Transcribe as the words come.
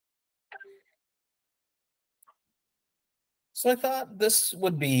So I thought this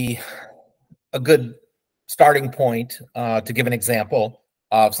would be a good starting point to give an example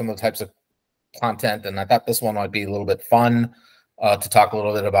of some of the types of content. And I thought this one might be a little bit fun to talk a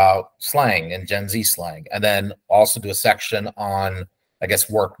little bit about slang and Gen Z slang, and then also do a section on, I guess,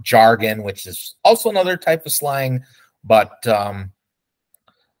 work jargon, which is also another type of slang, but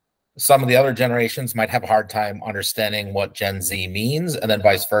some of the other generations might have a hard time understanding what Gen Z means, and then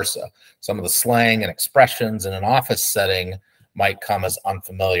vice versa. Some of the slang and expressions in an office setting might come as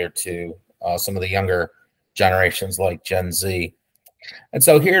unfamiliar to some of the younger generations like Gen Z. And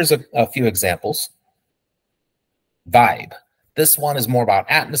so here's a few examples. Vibe. This one is more about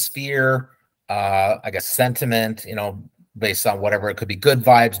atmosphere, I guess sentiment, based on whatever. It could be good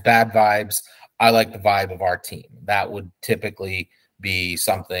vibes, bad vibes. I like the vibe of our team. That would typically be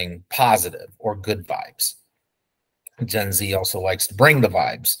something positive or good vibes. Gen Z also likes to bring the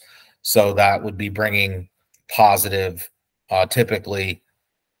vibes. So that would be bringing positive, typically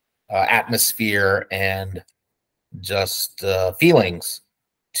atmosphere and just feelings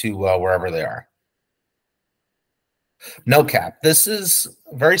to wherever they are. No cap. This is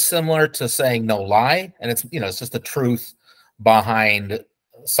very similar to saying no lie. And it's, it's just the truth behind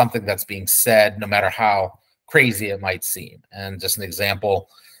something that's being said, no matter how crazy it might seem. And just an example,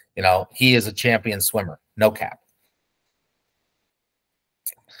 he is a champion swimmer. No cap.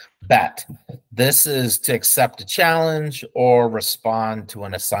 Bet. This is to accept a challenge or respond to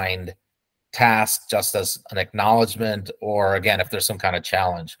an assigned task just as an acknowledgement, or again, if there's some kind of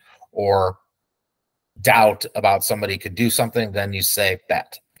challenge or doubt about somebody could do something, then you say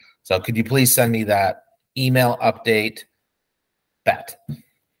bet. So could you please send me that email update? Bet.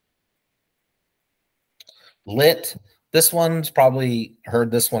 Lit. This one's probably heard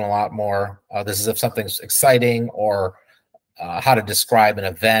this one a lot more. This is if something's exciting, or how to describe an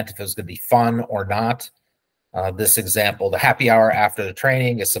event, if it was going to be fun or not. This example, the happy hour after the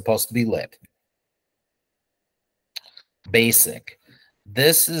training is supposed to be lit. Basic.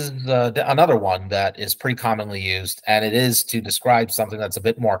 This is another one that is pretty commonly used, and it is to describe something that's a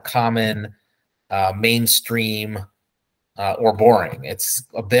bit more common, mainstream, or boring. It's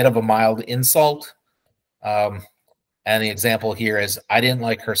a bit of a mild insult. And the example here is, I didn't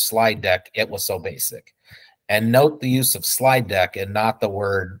like her slide deck. It was so basic. And note the use of slide deck and not the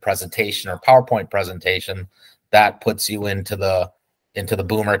word presentation or PowerPoint presentation. That puts you into the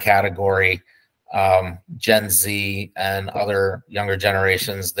boomer category. Gen Z and other younger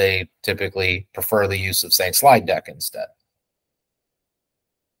generations, they typically prefer the use of saying slide deck instead.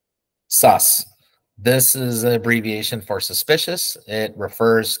 Sus. This is an abbreviation for suspicious. It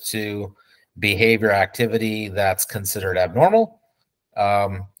refers to behavior activity that's considered abnormal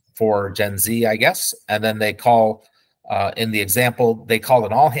for Gen Z, I guess. And then they call, in the example, they call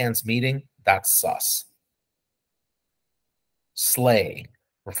an all-hands meeting. That's sus. Slay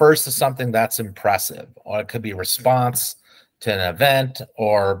refers to something that's impressive, or it could be response to an event,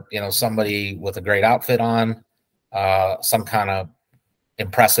 or somebody with a great outfit on, some kind of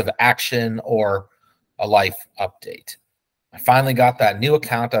impressive action, or a life update. I finally got that new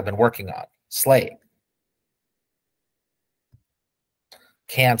account I've been working on. Slay.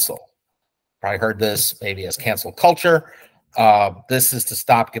 Cancel. Probably heard this maybe as cancel culture. This is to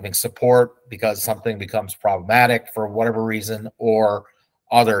stop giving support because something becomes problematic for whatever reason or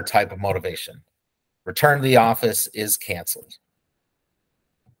other type of motivation. Return to the office is canceled.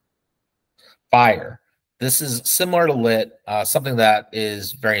 Fire. This is similar to lit, something that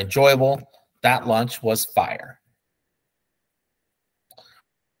is very enjoyable. That lunch was fire.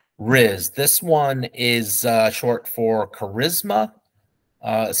 Riz. This one is short for charisma.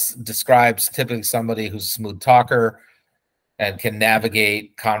 Describes typically somebody who's a smooth talker and can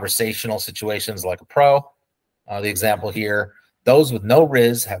navigate conversational situations like a pro. The example here, those with no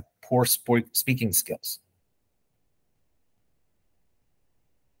riz have poor speaking skills.